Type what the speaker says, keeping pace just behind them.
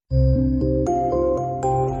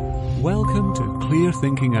Welcome to Clear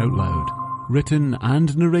Thinking Out Loud, written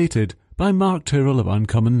and narrated by Mark Tyrrell of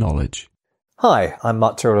Uncommon Knowledge. Hi, I'm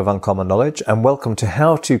Mark Tyrrell of Uncommon Knowledge, and welcome to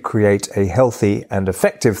How to Create a Healthy and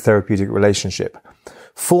Effective Therapeutic Relationship.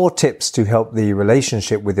 4 tips to help the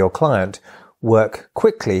relationship with your client work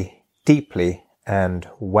quickly, deeply, and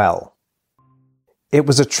well. It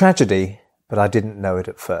was a tragedy, but I didn't know it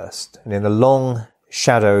at first. And in the long,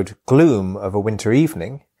 shadowed gloom of a winter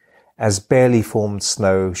evening, as barely formed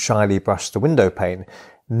snow shyly brushed the window pane,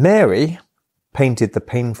 Mary painted the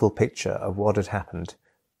painful picture of what had happened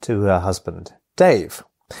to her husband, Dave.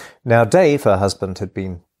 Now, Dave, her husband, had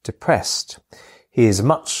been depressed. His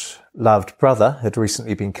much-loved brother had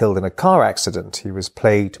recently been killed in a car accident. He was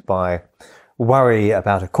plagued by worry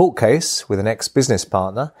about a court case with an ex-business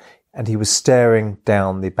partner, and he was staring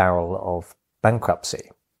down the barrel of bankruptcy.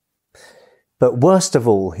 But worst of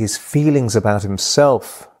all, his feelings about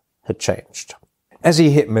himself had changed. As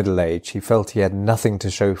he hit middle age, he felt he had nothing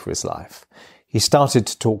to show for his life. He started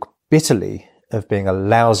to talk bitterly of being a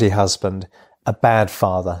lousy husband, a bad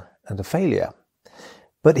father, and a failure.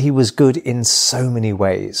 But he was good in so many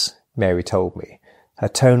ways, Mary told me, her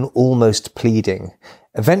tone almost pleading.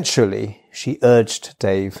 Eventually, she urged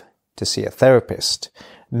Dave to see a therapist.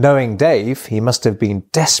 Knowing Dave, he must have been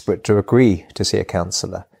desperate to agree to see a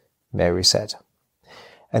counsellor, Mary said.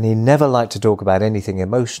 And he never liked to talk about anything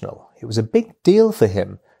emotional. It was a big deal for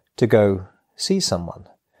him to go see someone.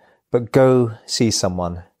 But go see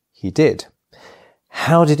someone he did.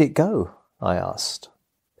 How did it go? I asked.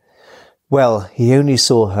 Well, he only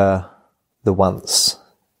saw her the once,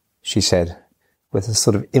 she said, with a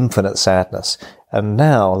sort of infinite sadness. And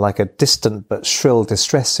now, like a distant but shrill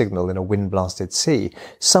distress signal in a wind-blasted sea,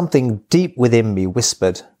 something deep within me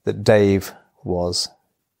whispered that Dave was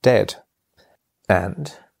dead.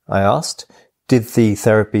 And, I asked, did the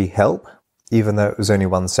therapy help, even though it was only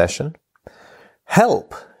one session?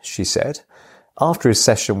 Help, she said. After his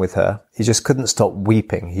session with her, he just couldn't stop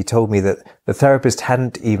weeping. He told me that the therapist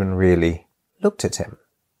hadn't even really looked at him.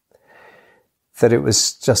 That it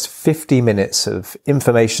was just 50 minutes of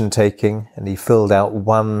information taking, and he filled out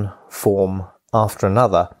one form after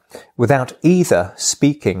another without either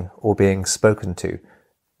speaking or being spoken to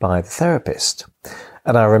by the therapist.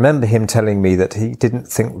 And I remember him telling me that he didn't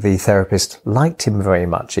think the therapist liked him very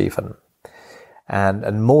much even.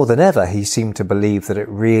 And more than ever, he seemed to believe that it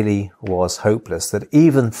really was hopeless, that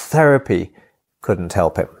even therapy couldn't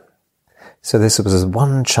help him. So this was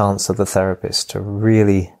one chance of the therapist to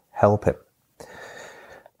really help him.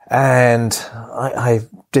 And I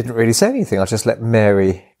didn't really say anything. I just let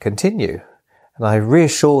Mary continue. And I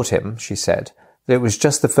reassured him, she said, that it was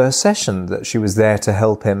just the first session, that she was there to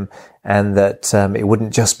help him, and that it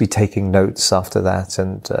wouldn't just be taking notes after that,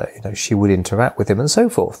 and she would interact with him and so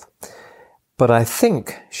forth. But I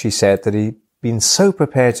think, she said, that he'd been so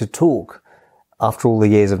prepared to talk after all the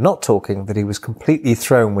years of not talking that he was completely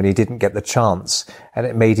thrown when he didn't get the chance, and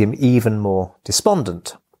it made him even more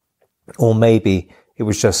despondent. Or maybe it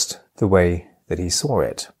was just the way that he saw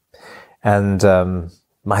it. And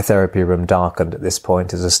my therapy room darkened at this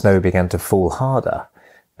point as the snow began to fall harder,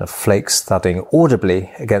 the flakes thudding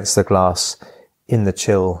audibly against the glass in the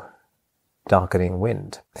chill, darkening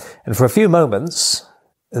wind. And for a few moments,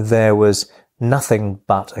 there was nothing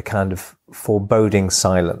but a kind of foreboding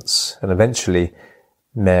silence. And eventually,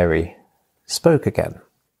 Mary spoke again.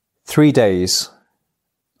 3 days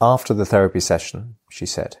after the therapy session, she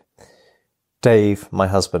said, Dave, my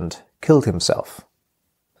husband, killed himself.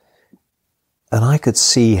 And I could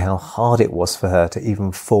see how hard it was for her to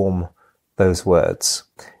even form those words.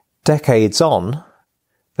 Decades on,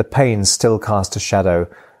 the pain still cast a shadow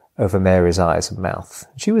over Mary's eyes and mouth.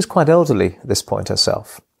 She was quite elderly at this point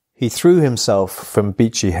herself. He threw himself from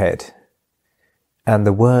Beachy Head, and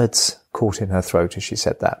the words caught in her throat as she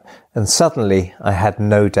said that. And suddenly I had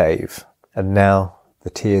no Dave, and now the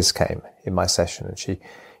tears came in my session, and she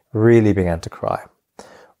really began to cry.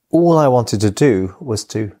 All I wanted to do was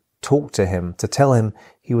to talk to him, to tell him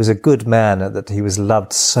he was a good man and that he was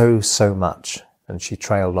loved so, so much. And she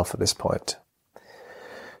trailed off at this point.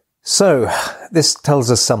 So this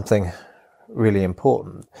tells us something really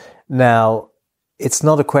important. Now, it's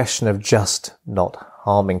not a question of just not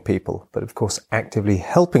harming people, but of course actively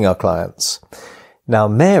helping our clients. Now,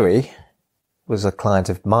 Mary was a client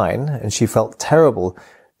of mine, and she felt terrible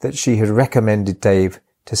that she had recommended Dave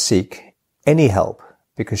to seek any help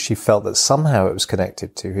because she felt that somehow it was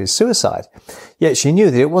connected to his suicide. Yet she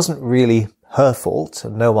knew that it wasn't really her fault,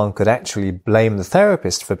 and no one could actually blame the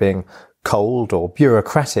therapist for being cold or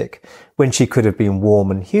bureaucratic when she could have been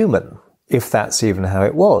warm and human, if that's even how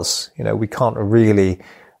it was. We can't really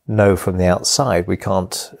know from the outside. We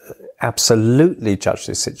can't absolutely judge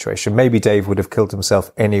this situation. Maybe Dave would have killed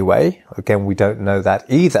himself anyway. Again, we don't know that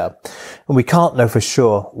either. And we can't know for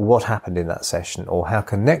sure what happened in that session or how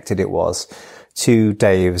connected it was to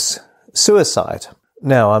Dave's suicide.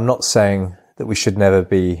 Now, I'm not saying that we should never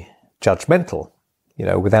be judgmental.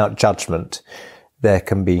 Without judgment, there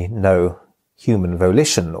can be no human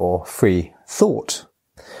volition or free thought.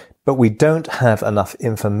 But we don't have enough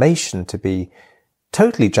information to be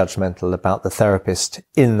totally judgmental about the therapist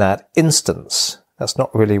in that instance. That's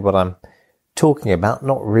not really what I'm talking about.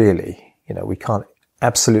 Not really. We can't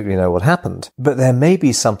absolutely know what happened. But there may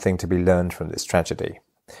be something to be learned from this tragedy.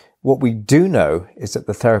 What we do know is that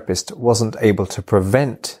the therapist wasn't able to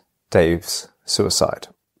prevent Dave's suicide.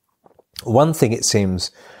 One thing it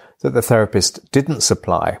seems that the therapist didn't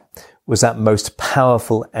supply was that most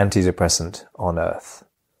powerful antidepressant on earth,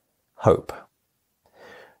 hope.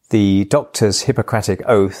 The doctor's Hippocratic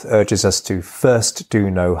oath urges us to first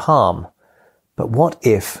do no harm. But what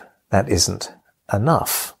if that isn't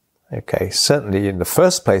enough? Okay, certainly in the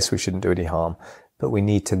first place we shouldn't do any harm, but we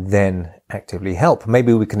need to then actively help.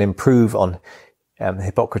 Maybe we can improve on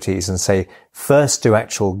Hippocrates and say, first do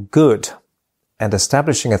actual good. And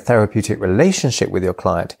establishing a therapeutic relationship with your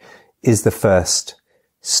client is the first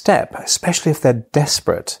step, especially if they're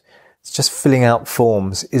desperate. It's just filling out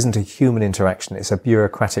forms isn't a human interaction. It's a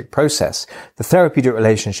bureaucratic process. The therapeutic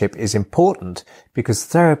relationship is important because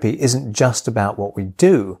therapy isn't just about what we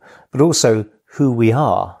do, but also who we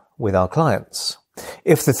are with our clients.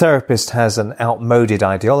 If the therapist has an outmoded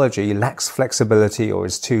ideology, lacks flexibility, or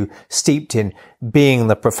is too steeped in being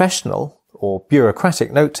the professional or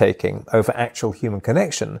bureaucratic note-taking over actual human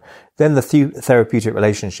connection, then the therapeutic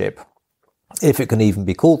relationship, if it can even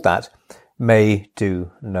be called that, may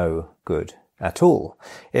do no good at all.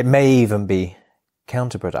 It may even be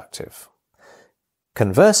counterproductive.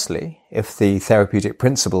 Conversely, if the therapeutic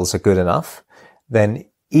principles are good enough, then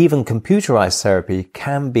even computerized therapy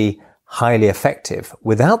can be highly effective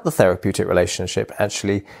without the therapeutic relationship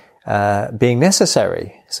actually being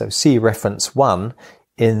necessary. So see reference 1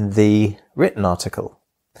 in the written article.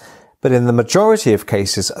 But in the majority of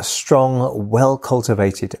cases, a strong,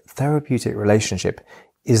 well-cultivated therapeutic relationship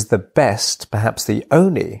is the best, perhaps the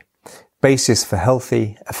only, basis for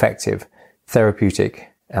healthy, effective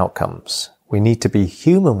therapeutic outcomes. We need to be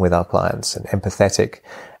human with our clients and empathetic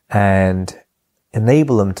and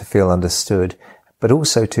enable them to feel understood, but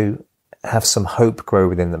also to have some hope grow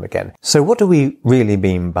within them again. So what do we really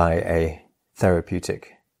mean by a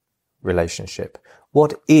therapeutic relationship?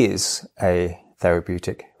 What is a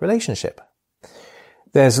therapeutic relationship?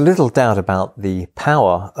 There's little doubt about the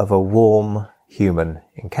power of a warm human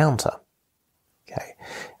encounter. Okay,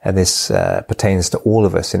 and this pertains to all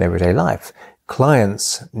of us in everyday life.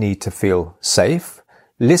 Clients need to feel safe,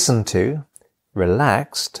 listened to,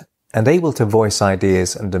 relaxed, and able to voice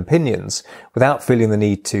ideas and opinions without feeling the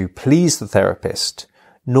need to please the therapist,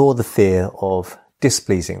 nor the fear of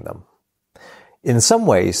displeasing them. In some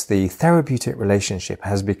ways, the therapeutic relationship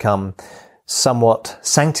has become somewhat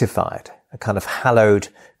sanctified, a kind of hallowed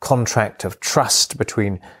contract of trust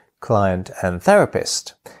between client and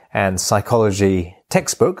therapist. And psychology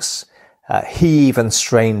textbooks heave and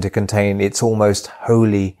strain to contain its almost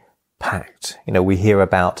holy pact. We hear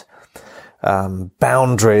about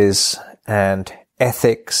boundaries and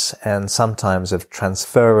ethics and sometimes of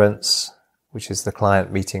transference, which is the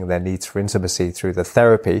client meeting their needs for intimacy through the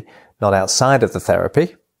therapy, not outside of the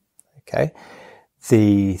therapy. Okay.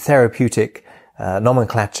 The therapeutic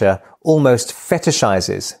nomenclature almost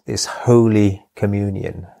fetishizes this holy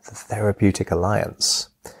communion, the therapeutic alliance.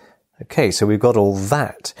 Okay, so we've got all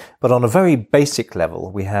that. But on a very basic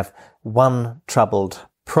level, we have one troubled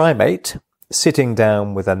primate sitting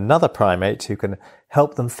down with another primate who can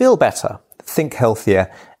help them feel better, think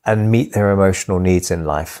healthier, and meet their emotional needs in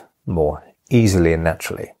life more easily and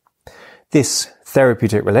naturally. This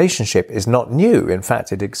therapeutic relationship is not new. In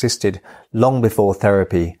fact, it existed long before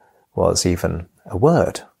therapy was even a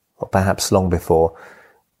word, or perhaps long before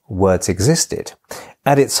words existed.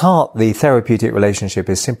 At its heart, the therapeutic relationship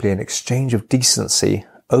is simply an exchange of decency,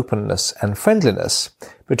 openness, and friendliness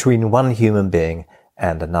between one human being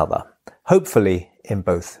and another, hopefully in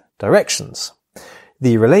both directions.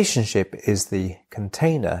 The relationship is the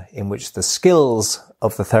container in which the skills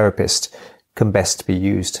of the therapist can best be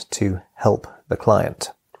used to help the client.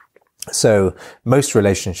 So most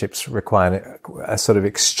relationships require a sort of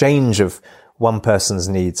exchange of one person's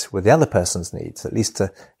needs with the other person's needs, at least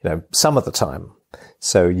some of the time.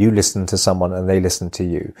 So you listen to someone and they listen to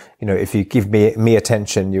you. If you give me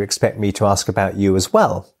attention, you expect me to ask about you as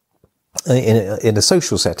well in a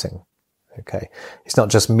social setting. Okay. It's not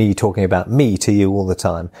just me talking about me to you all the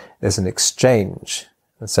time. There's an exchange.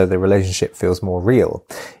 And so the relationship feels more real.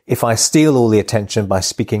 If I steal all the attention by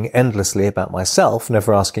speaking endlessly about myself,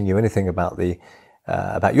 never asking you anything about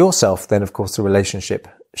about yourself, then of course the relationship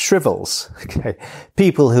shrivels. Okay.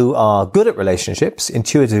 People who are good at relationships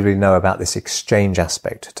intuitively know about this exchange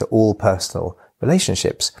aspect to all personal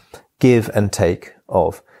relationships, give and take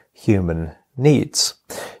of human needs.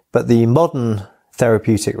 But the modern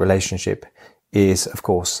therapeutic relationship is, of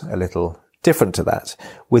course, a little different to that.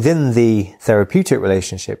 Within the therapeutic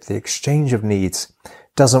relationship, the exchange of needs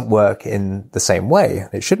doesn't work in the same way.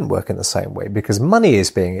 It shouldn't work in the same way because money is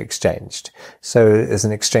being exchanged. So there's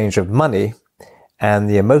an exchange of money, and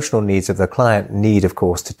the emotional needs of the client need, of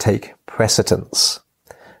course, to take precedence.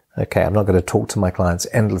 Okay, I'm not going to talk to my clients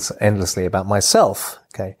endlessly about myself.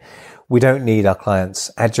 Okay, we don't need our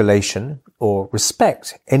clients' adulation or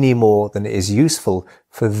respect any more than is useful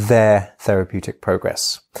for their therapeutic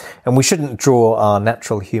progress. And we shouldn't draw our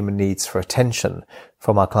natural human needs for attention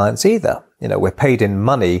from our clients either. You know, we're paid in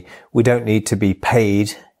money. We don't need to be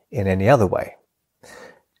paid in any other way.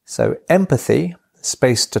 So empathy,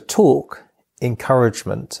 space to talk,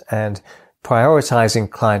 encouragement, and prioritizing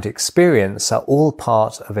client experience are all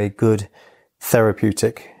part of a good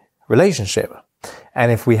therapeutic relationship.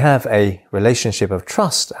 And if we have a relationship of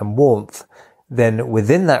trust and warmth, then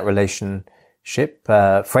within that relationship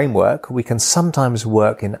framework, we can sometimes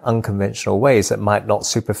work in unconventional ways that might not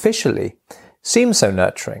superficially seem so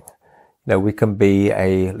nurturing. You know, we can be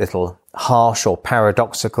a little harsh or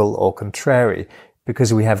paradoxical or contrary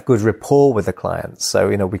because we have good rapport with the clients. So,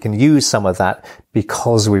 you know, we can use some of that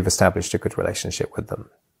because we've established a good relationship with them.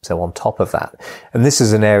 So on top of that, and this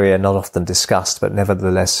is an area not often discussed, but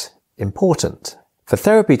nevertheless important. For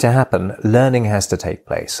therapy to happen, learning has to take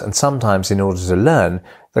place. And sometimes in order to learn,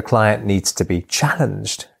 the client needs to be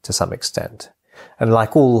challenged to some extent. And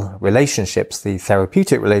like all relationships, the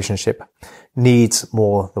therapeutic relationship needs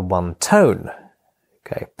more than one tone.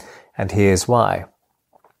 Okay. And here's why.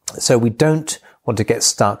 So we don't want to get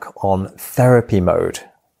stuck on therapy mode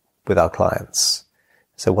with our clients.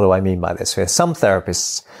 So what do I mean by this? Some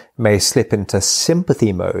therapists may slip into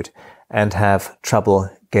sympathy mode and have trouble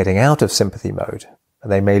getting out of sympathy mode.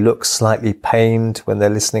 They may look slightly pained when they're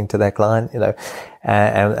listening to their client, you know,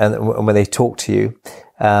 and when they talk to you,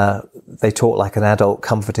 they talk like an adult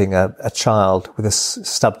comforting a child with a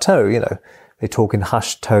stubbed toe, you know. They talk in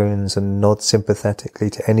hushed tones and nod sympathetically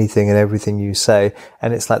to anything and everything you say.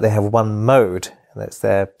 And it's like they have one mode, and that's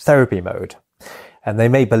their therapy mode. And they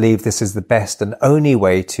may believe this is the best and only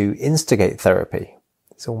way to instigate therapy.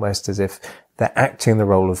 It's almost as if they're acting the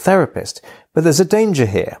role of therapist. But there's a danger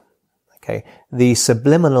here. Okay. The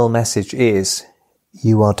subliminal message is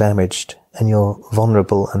you are damaged and you're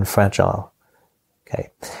vulnerable and fragile.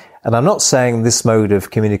 Okay. And I'm not saying this mode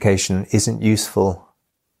of communication isn't useful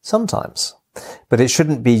sometimes, but it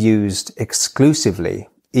shouldn't be used exclusively,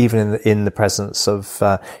 even in the presence of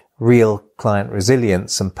real client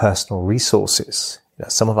resilience and personal resources. You know,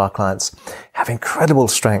 some of our clients have incredible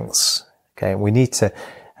strengths. Okay. And we need to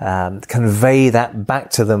convey that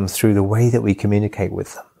back to them through the way that we communicate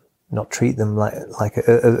with them. Not treat them like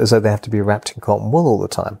as though they have to be wrapped in cotton wool all the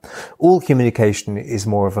time. All communication is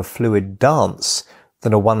more of a fluid dance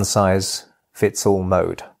than a one-size-fits-all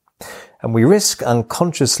mode. And we risk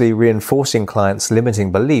unconsciously reinforcing clients'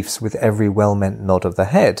 limiting beliefs with every well-meant nod of the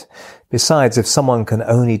head. Besides, if someone can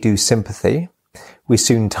only do sympathy, we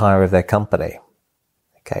soon tire of their company.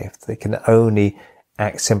 Okay, if they can only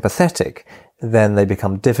act sympathetic, then they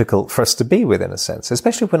become difficult for us to be with, in a sense,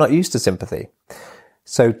 especially if we're not used to sympathy.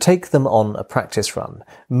 So take them on a practice run.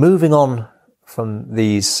 Moving on from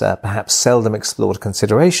these perhaps seldom explored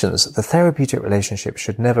considerations, the therapeutic relationship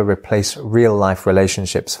should never replace real-life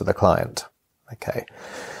relationships for the client. Okay,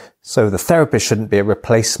 so the therapist shouldn't be a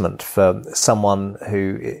replacement for someone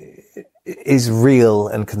who is real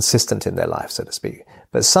and consistent in their life, so to speak.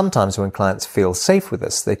 But sometimes when clients feel safe with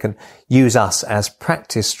us, they can use us as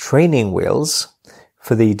practice training wheels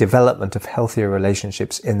for the development of healthier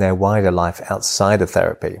relationships in their wider life outside of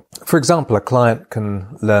therapy. For example, a client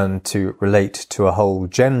can learn to relate to a whole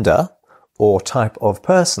gender or type of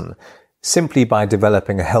person simply by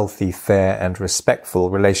developing a healthy, fair, and respectful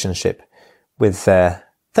relationship with their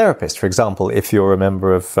therapist. For example, if you're a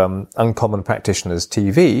member of Uncommon Practitioners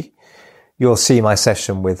TV, you'll see my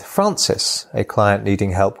session with Francis, a client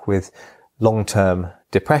needing help with long-term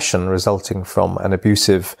depression resulting from an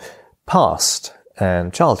abusive past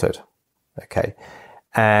and childhood. Okay.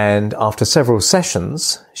 And after several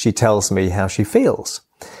sessions, she tells me how she feels.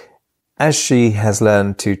 As she has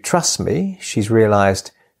learned to trust me, she's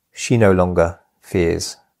realized she no longer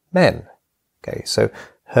fears men. Okay, so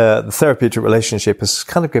the therapeutic relationship has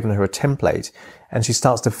kind of given her a template, and she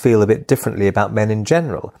starts to feel a bit differently about men in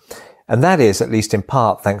general. And that is, at least in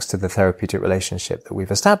part, thanks to the therapeutic relationship that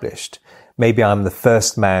we've established. Maybe I'm the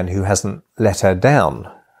first man who hasn't let her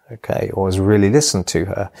down, okay, or has really listened to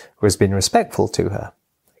her, or has been respectful to her,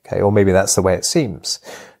 okay, or maybe that's the way it seems.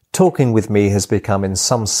 Talking with me has become, in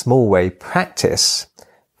some small way, practice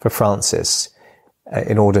for Frances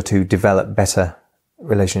in order to develop better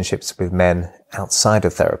relationships with men outside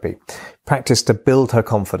of therapy. Practice to build her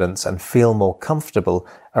confidence and feel more comfortable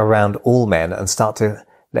around all men and start to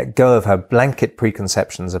let go of her blanket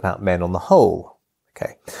preconceptions about men on the whole.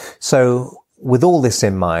 Okay. So with all this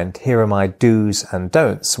in mind, here are my do's and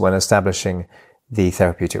don'ts when establishing the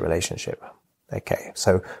therapeutic relationship. Okay.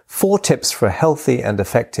 So 4 tips for a healthy and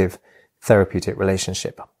effective therapeutic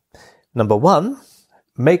relationship. Number 1,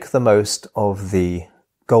 make the most of the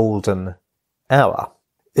golden hour.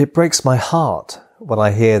 It breaks my heart when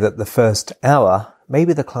I hear that the first hour,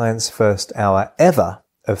 maybe the client's first hour ever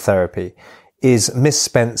of therapy, is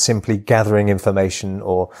misspent simply gathering information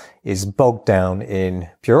or is bogged down in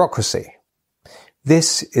bureaucracy.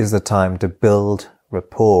 This is the time to build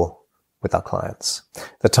rapport with our clients,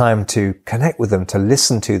 the time to connect with them, to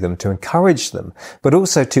listen to them, to encourage them, but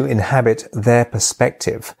also to inhabit their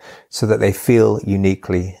perspective so that they feel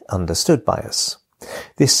uniquely understood by us.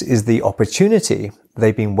 This is the opportunity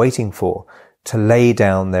they've been waiting for to lay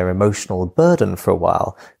down their emotional burden for a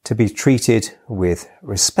while, to be treated with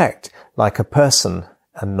respect, like a person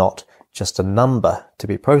and not just a number to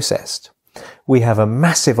be processed. We have a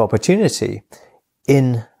massive opportunity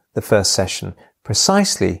in the first session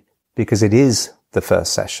precisely because it is the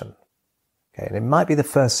first session. Okay, and it might be the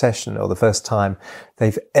first session or the first time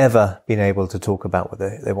they've ever been able to talk about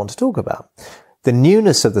what they want to talk about. The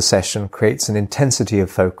newness of the session creates an intensity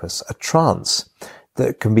of focus, a trance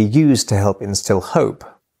that can be used to help instill hope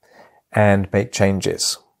and make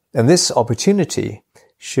changes. And this opportunity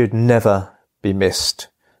should never be missed.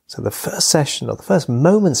 So the first session or the first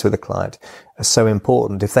moments with a client are so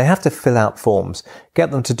important. If they have to fill out forms, get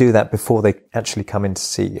them to do that before they actually come in to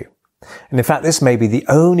see you. And in fact, this may be the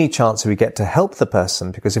only chance we get to help the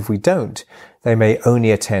person, because if we don't, they may only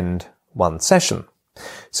attend one session.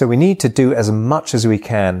 So we need to do as much as we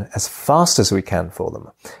can, as fast as we can for them.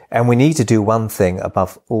 And we need to do one thing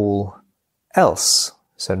above all else.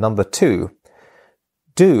 So number 2,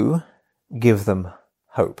 do give them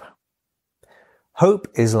hope. Hope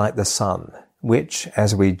is like the sun, which,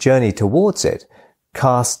 as we journey towards it,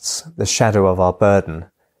 casts the shadow of our burden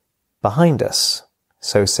behind us.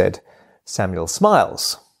 So said Samuel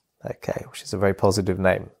Smiles, okay, which is a very positive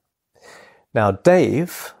name. Now,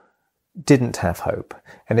 Dave didn't have hope,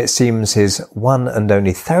 and it seems his one and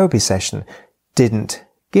only therapy session didn't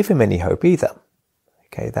give him any hope either.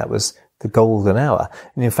 Okay, that was the golden hour.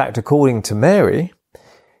 And in fact, according to Mary,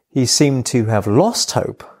 he seemed to have lost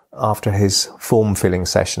hope after his form-filling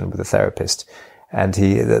session with the therapist, and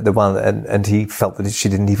he felt that she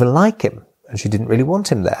didn't even like him, and she didn't really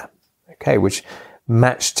want him there. Okay, which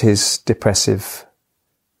matched his depressive,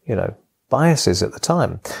 biases at the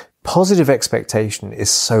time. Positive expectation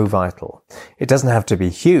is so vital. It doesn't have to be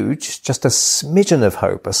huge. Just a smidgen of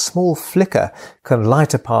hope, a small flicker, can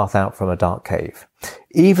light a path out from a dark cave.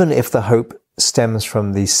 Even if the hope stems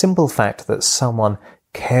from the simple fact that someone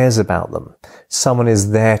cares about them, someone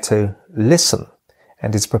is there to listen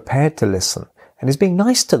and is prepared to listen and is being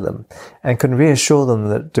nice to them and can reassure them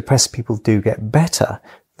that depressed people do get better.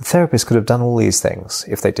 The therapist could have done all these things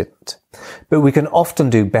if they didn't. But we can often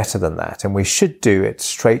do better than that, and we should do it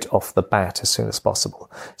straight off the bat as soon as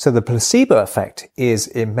possible. So the placebo effect is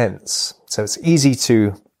immense. So it's easy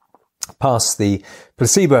to pass the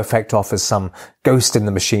placebo effect off as some ghost in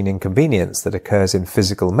the machine inconvenience that occurs in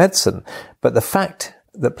physical medicine. But the fact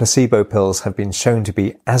that placebo pills have been shown to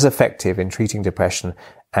be as effective in treating depression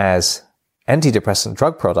as antidepressant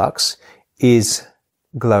drug products is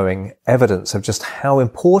glowing evidence of just how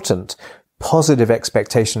important positive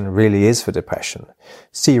expectation really is for depression.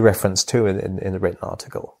 See reference 2 in the written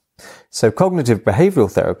article. So cognitive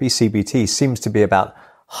behavioral therapy, CBT, seems to be about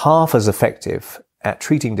half as effective at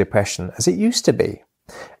treating depression as it used to be.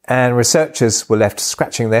 And researchers were left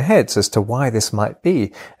scratching their heads as to why this might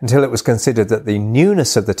be, until it was considered that the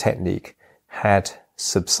newness of the technique had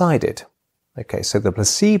subsided. Okay, so the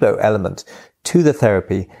placebo element to the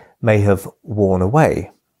therapy may have worn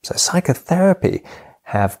away. So psychotherapy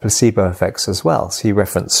have placebo effects as well. See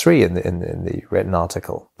reference 3 in the written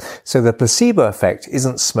article. So the placebo effect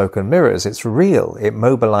isn't smoke and mirrors. It's real. It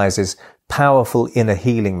mobilizes powerful inner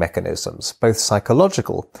healing mechanisms, both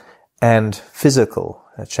psychological and physical.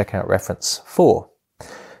 Check out reference 4.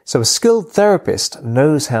 So a skilled therapist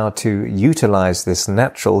knows how to utilize this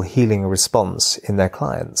natural healing response in their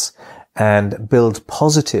clients and build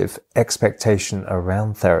positive expectation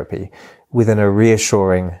around therapy within a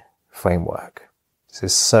reassuring framework. This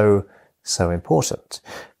is so important.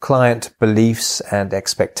 Client beliefs and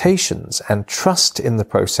expectations and trust in the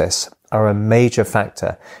process are a major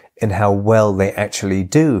factor in how well they actually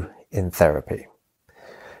do in therapy.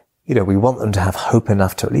 We want them to have hope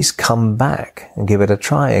enough to at least come back and give it a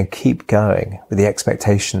try and keep going with the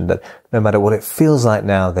expectation that no matter what it feels like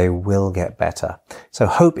now, they will get better. So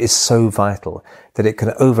hope is so vital that it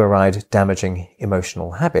can override damaging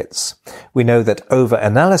emotional habits. We know that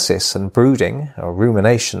over-analysis and brooding or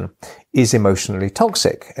rumination is emotionally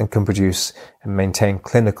toxic and can produce and maintain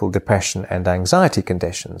clinical depression and anxiety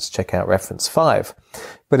conditions. Check out reference 5.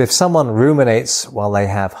 But if someone ruminates while they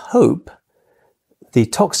have hope, the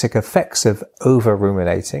toxic effects of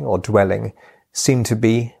over-ruminating or dwelling seem to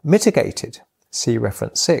be mitigated. See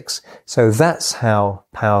reference 6. So that's how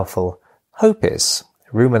powerful hope is.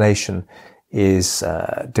 Rumination is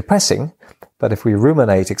depressing, but if we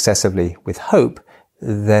ruminate excessively with hope,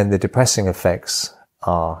 then the depressing effects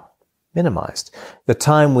are minimized. The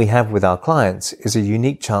time we have with our clients is a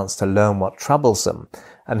unique chance to learn what troubles them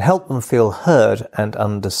and help them feel heard and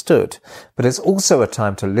understood. But it's also a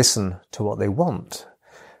time to listen to what they want.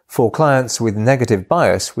 For clients with negative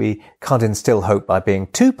bias, we can't instill hope by being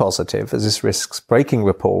too positive, as this risks breaking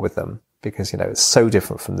rapport with them because, it's so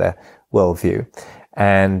different from their worldview.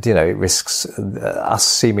 And, it risks us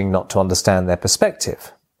seeming not to understand their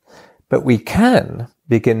perspective. But we can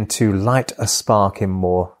begin to light a spark in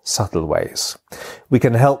more subtle ways. We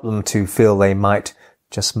can help them to feel they might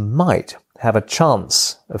have a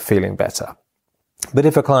chance of feeling better. But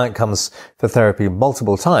if a client comes for therapy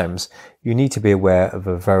multiple times, you need to be aware of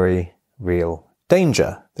a very real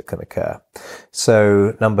danger that can occur.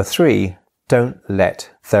 So number 3, don't let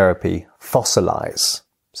therapy fossilize.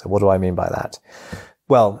 So what do I mean by that?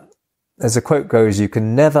 Well, as the quote goes, you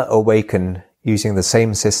can never awaken using the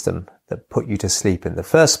same system that put you to sleep in the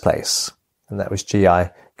first place. And that was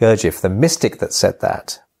G.I. Gurdjieff, the mystic, that said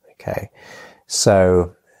that. Okay.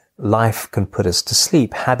 So life can put us to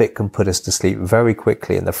sleep. Habit can put us to sleep very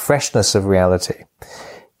quickly. And the freshness of reality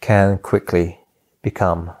can quickly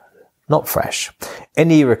become not fresh.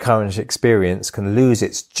 Any recurrent experience can lose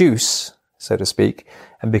its juice, so to speak,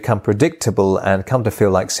 and become predictable and come to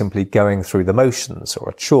feel like simply going through the motions or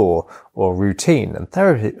a chore or routine. And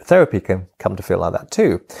therapy can come to feel like that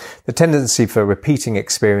too. The tendency for repeating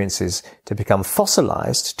experiences to become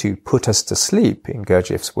fossilized, to put us to sleep, in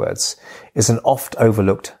Gurdjieff's words, is an oft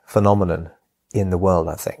overlooked phenomenon in the world,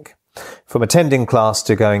 I think. From attending class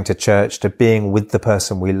to going to church to being with the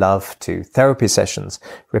person we love to therapy sessions,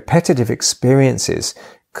 repetitive experiences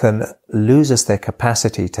can lose us their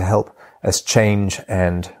capacity to help us change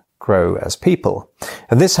and grow as people.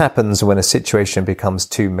 And this happens when a situation becomes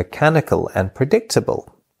too mechanical and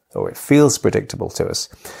predictable, or it feels predictable to us.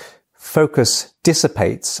 Focus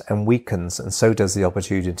dissipates and weakens, and so does the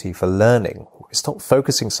opportunity for learning. We stop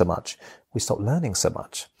focusing so much, we stop learning so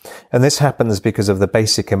much. And this happens because of the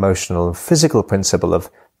basic emotional and physical principle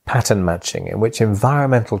of pattern matching, in which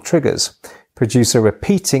environmental triggers produce a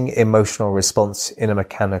repeating emotional response in a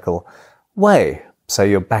mechanical way. So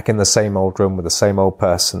you're back in the same old room with the same old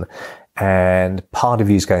person, and part of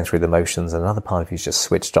you is going through the motions and another part of you is just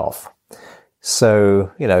switched off.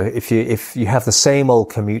 So, if you have the same old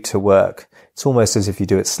commute to work, it's almost as if you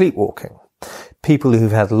do it sleepwalking. People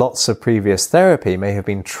who've had lots of previous therapy may have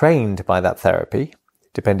been trained by that therapy,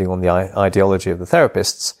 depending on the ideology of the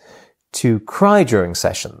therapists, to cry during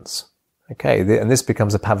sessions. Okay, and this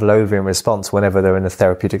becomes a Pavlovian response whenever they're in a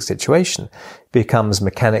therapeutic situation. It becomes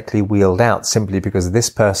mechanically wheeled out simply because this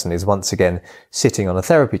person is once again sitting on a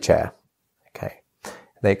therapy chair. Okay,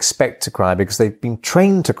 they expect to cry because they've been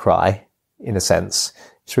trained to cry, in a sense,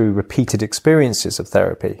 through repeated experiences of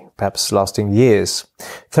therapy, perhaps lasting years.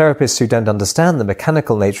 Therapists who don't understand the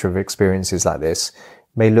mechanical nature of experiences like this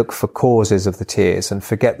may look for causes of the tears and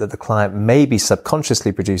forget that the client may be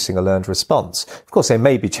subconsciously producing a learned response. Of course, they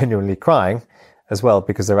may be genuinely crying as well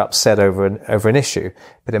because they're upset over an issue,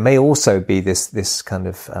 but it may also be this kind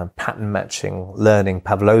of pattern matching, learning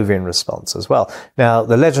Pavlovian response as well. Now,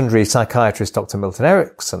 the legendary psychiatrist Dr. Milton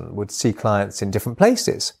Erickson would see clients in different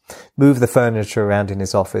places, move the furniture around in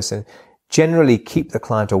his office, and generally keep the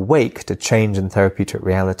client awake to change in therapeutic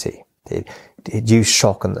reality. He'd use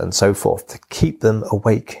shock and so forth to keep them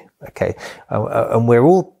awake. Okay. And we're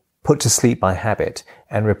all put to sleep by habit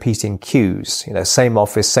and repeating cues. Same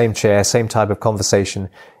office, same chair, same type of conversation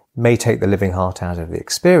may take the living heart out of the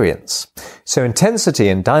experience. So intensity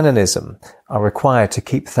and dynamism are required to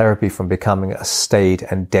keep therapy from becoming a staid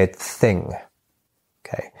and dead thing.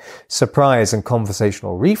 Okay. Surprise and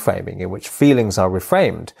conversational reframing, in which feelings are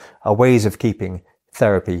reframed, are ways of keeping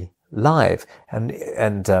therapy live.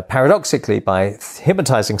 And paradoxically, by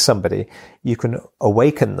hypnotizing somebody, you can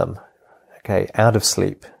awaken them, okay, out of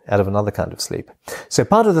sleep, out of another kind of sleep. So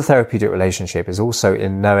part of the therapeutic relationship is also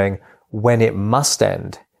in knowing when it must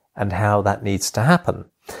end and how that needs to happen.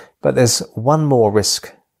 But there's one more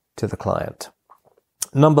risk to the client.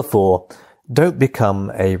 Number 4, don't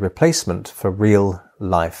become a replacement for real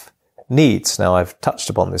life needs. Now, I've touched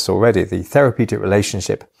upon this already. The therapeutic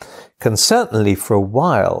relationship can certainly for a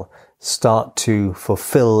while start to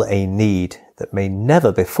fulfill a need that may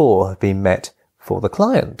never before have been met for the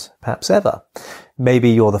client, perhaps ever. Maybe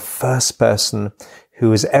you're the first person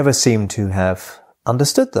who has ever seemed to have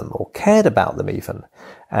understood them or cared about them even,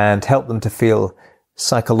 and helped them to feel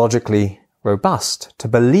psychologically robust, to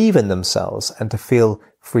believe in themselves and to feel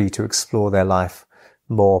free to explore their life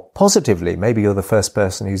more positively. Maybe you're the first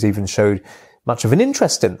person who's even showed much of an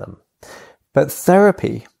interest in them. But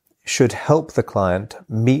therapy should help the client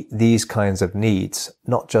meet these kinds of needs,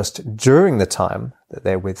 not just during the time that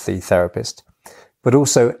they're with the therapist, but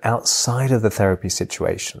also outside of the therapy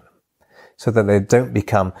situation, so that they don't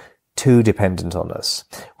become too dependent on us.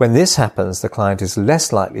 When this happens, the client is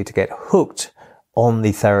less likely to get hooked on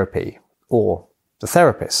the therapy or the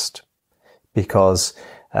therapist, because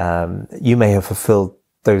you may have fulfilled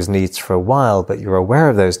those needs for a while, but you're aware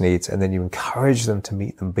of those needs, and then you encourage them to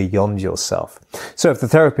meet them beyond yourself. So if the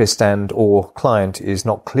therapist and or client is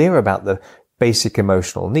not clear about the basic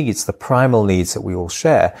emotional needs, the primal needs that we all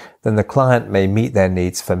share, then the client may meet their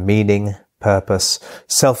needs for meaning, purpose,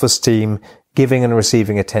 self-esteem, giving and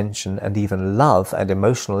receiving attention, and even love and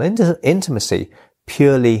emotional intimacy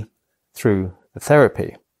purely through the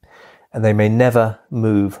therapy. And they may never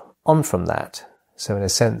move on from that. So in a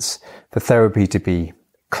sense, for therapy to be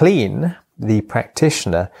clean, the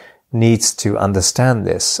practitioner needs to understand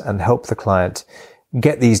this and help the client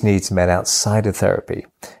get these needs met outside of therapy,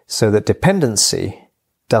 so that dependency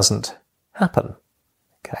doesn't happen,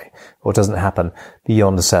 okay, or doesn't happen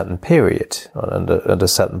beyond a certain period or at a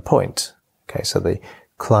certain point. Okay, so the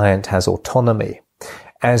client has autonomy.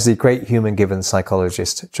 As the great human-given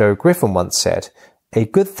psychologist Joe Griffin once said, a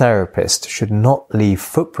good therapist should not leave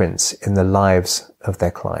footprints in the lives of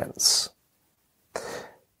their clients.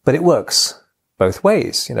 But it works both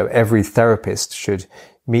ways. You know, every therapist should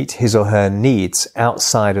meet his or her needs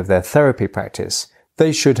outside of their therapy practice.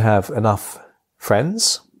 They should have enough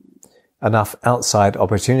friends, enough outside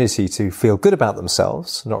opportunity to feel good about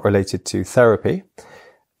themselves, not related to therapy,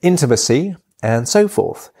 intimacy, and so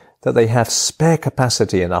forth, that they have spare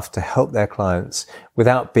capacity enough to help their clients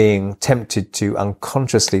without being tempted to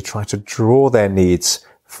unconsciously try to draw their needs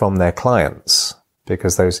from their clients,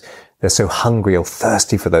 because they're so hungry or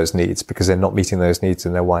thirsty for those needs because they're not meeting those needs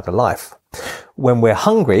in their wider life. When we're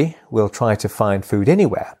hungry, we'll try to find food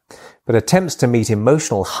anywhere, but attempts to meet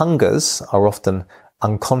emotional hungers are often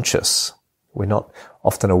unconscious. We're not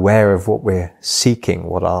often aware of what we're seeking,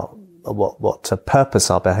 what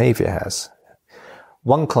purpose our behavior has.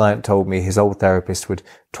 One client told me his old therapist would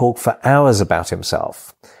talk for hours about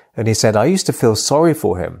himself. And he said, I used to feel sorry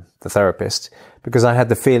for him, the therapist, because I had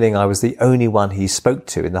the feeling I was the only one he spoke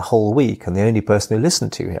to in the whole week and the only person who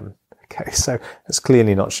listened to him. Okay, so that's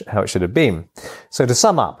clearly not how it should have been. So to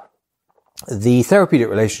sum up, the therapeutic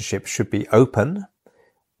relationship should be open,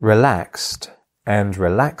 relaxed, and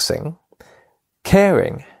relaxing,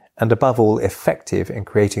 caring, and above all, effective in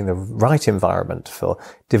creating the right environment for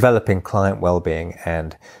developing client well-being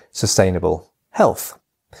and sustainable health.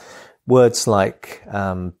 Words like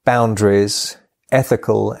boundaries,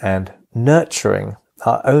 ethical, and nurturing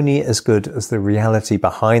are only as good as the reality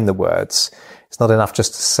behind the words. It's not enough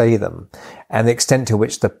just to say them, and the extent to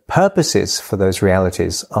which the purposes for those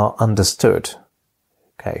realities are understood.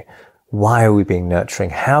 Okay, why are we being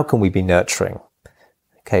nurturing? How can we be nurturing?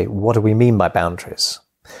 Okay, what do we mean by boundaries?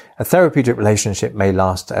 A therapeutic relationship may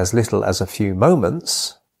last as little as a few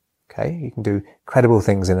moments. Okay, you can do incredible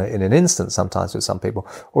things in an instant sometimes with some people,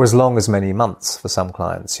 or as long as many months for some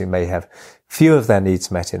clients who may have few of their needs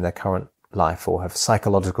met in their current life or have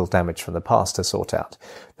psychological damage from the past to sort out.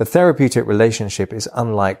 The therapeutic relationship is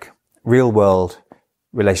unlike real-world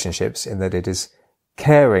relationships in that it is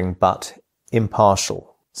caring but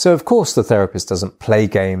impartial. So of course the therapist doesn't play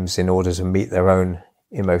games in order to meet their own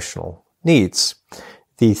emotional needs.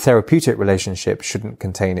 The therapeutic relationship shouldn't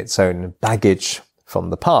contain its own baggage from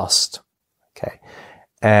the past, okay,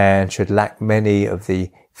 and should lack many of the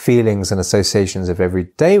feelings and associations of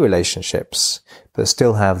everyday relationships, but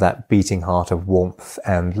still have that beating heart of warmth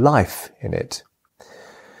and life in it.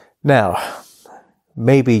 Now,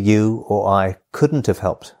 maybe you or I couldn't have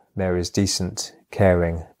helped Mary's decent,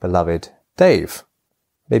 caring, beloved Dave.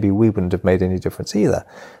 Maybe we wouldn't have made any difference either.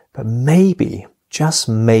 But maybe, just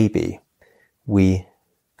maybe, we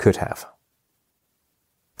could have.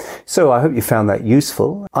 So I hope you found that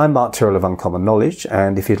useful. I'm Mark Tyrrell of Uncommon Knowledge,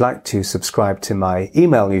 and if you'd like to subscribe to my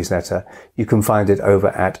email newsletter, you can find it over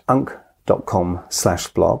at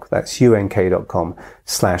unk.com/blog. That's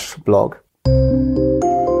unk.com/blog.